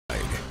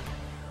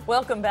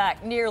Welcome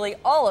back. Nearly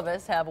all of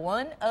us have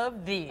one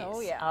of these.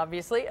 Oh, yeah.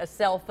 Obviously, a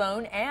cell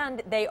phone,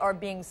 and they are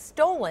being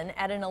stolen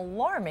at an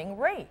alarming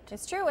rate.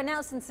 It's true, and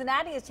now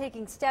Cincinnati is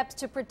taking steps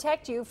to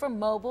protect you from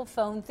mobile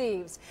phone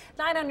thieves.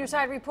 9 on Your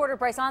Side reporter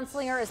Bryce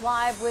Onslinger is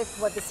live with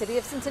what the city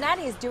of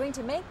Cincinnati is doing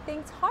to make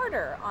things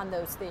harder on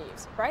those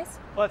thieves. Bryce?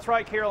 Well, that's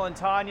right, Carol and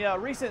Tanya. A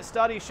recent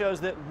study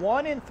shows that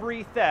 1 in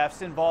 3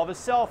 thefts involve a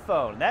cell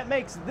phone. That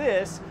makes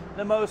this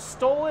the most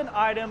stolen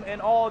item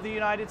in all of the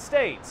United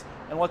States.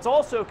 And what's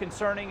also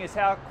concerning is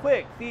how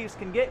quick thieves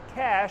can get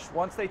cash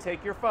once they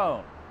take your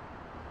phone.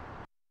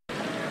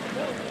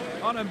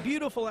 On a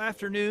beautiful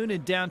afternoon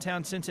in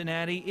downtown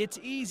Cincinnati, it's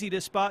easy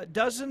to spot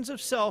dozens of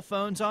cell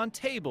phones on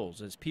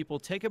tables as people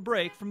take a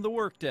break from the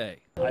workday.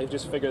 I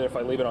just figured if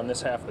I leave it on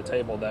this half of the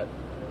table that,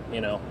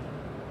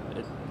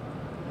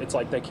 it's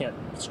like they can't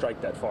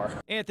strike that far.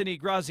 Anthony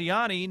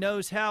Graziani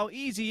knows how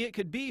easy it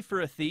could be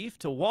for a thief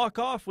to walk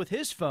off with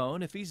his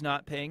phone if he's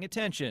not paying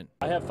attention.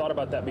 I have thought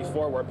about that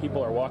before, where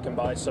people are walking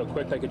by so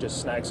quick they could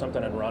just snag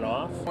something and run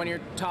off. When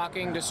you're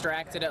talking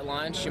distracted at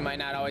lunch, you might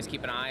not always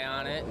keep an eye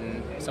on it,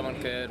 and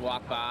someone could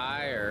walk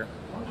by, or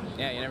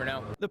yeah, you never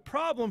know. The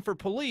problem for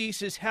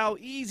police is how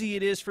easy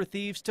it is for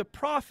thieves to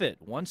profit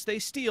once they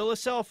steal a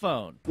cell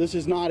phone. This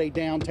is not a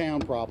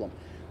downtown problem.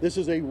 This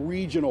is a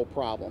regional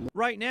problem.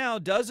 Right now,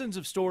 dozens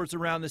of stores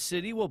around the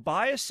city will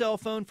buy a cell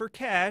phone for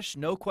cash,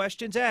 no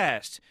questions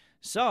asked.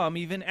 Some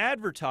even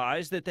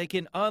advertise that they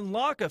can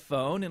unlock a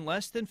phone in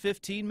less than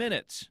 15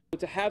 minutes.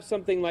 To have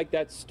something like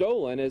that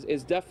stolen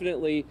is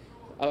definitely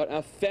an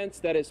offense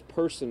that is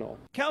personal.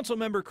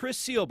 Councilmember Chris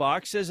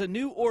Seelbach says a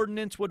new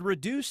ordinance would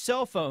reduce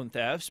cell phone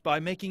thefts by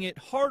making it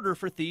harder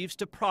for thieves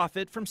to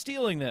profit from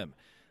stealing them.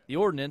 The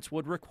ordinance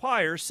would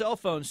require cell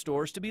phone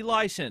stores to be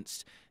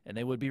licensed, and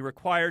they would be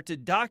required to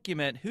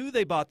document who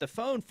they bought the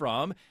phone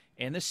from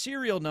and the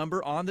serial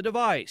number on the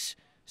device.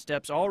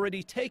 Steps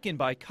already taken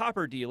by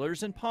copper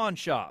dealers and pawn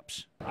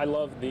shops. I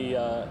love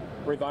the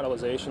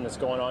revitalization that's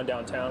going on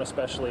downtown,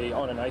 especially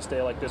on a nice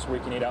day like this where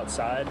we can eat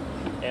outside.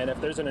 And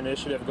if there's an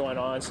initiative going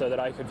on so that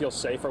I can feel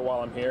safer while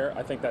I'm here,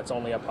 I think that's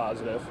only a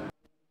positive.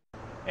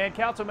 And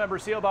Councilmember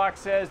Seelbach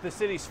says the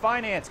city's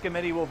Finance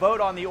Committee will vote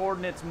on the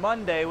ordinance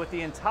Monday, with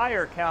the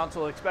entire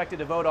council expected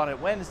to vote on it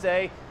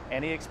Wednesday,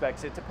 and he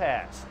expects it to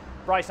pass.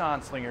 Bryce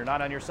Onslinger,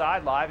 9 on Your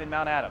Side, live in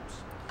Mount Adams.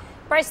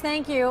 Bryce,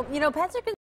 thank you. You know, pets are